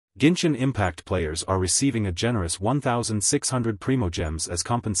Genshin Impact players are receiving a generous 1,600 Primogems as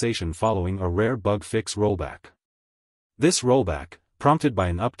compensation following a rare bug fix rollback. This rollback, prompted by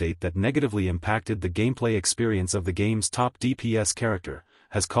an update that negatively impacted the gameplay experience of the game's top DPS character,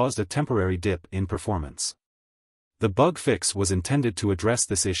 has caused a temporary dip in performance. The bug fix was intended to address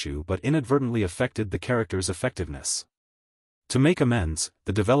this issue but inadvertently affected the character's effectiveness. To make amends,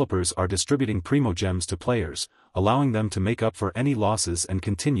 the developers are distributing Primogems to players, allowing them to make up for any losses and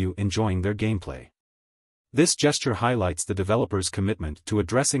continue enjoying their gameplay. This gesture highlights the developers' commitment to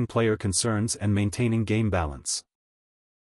addressing player concerns and maintaining game balance.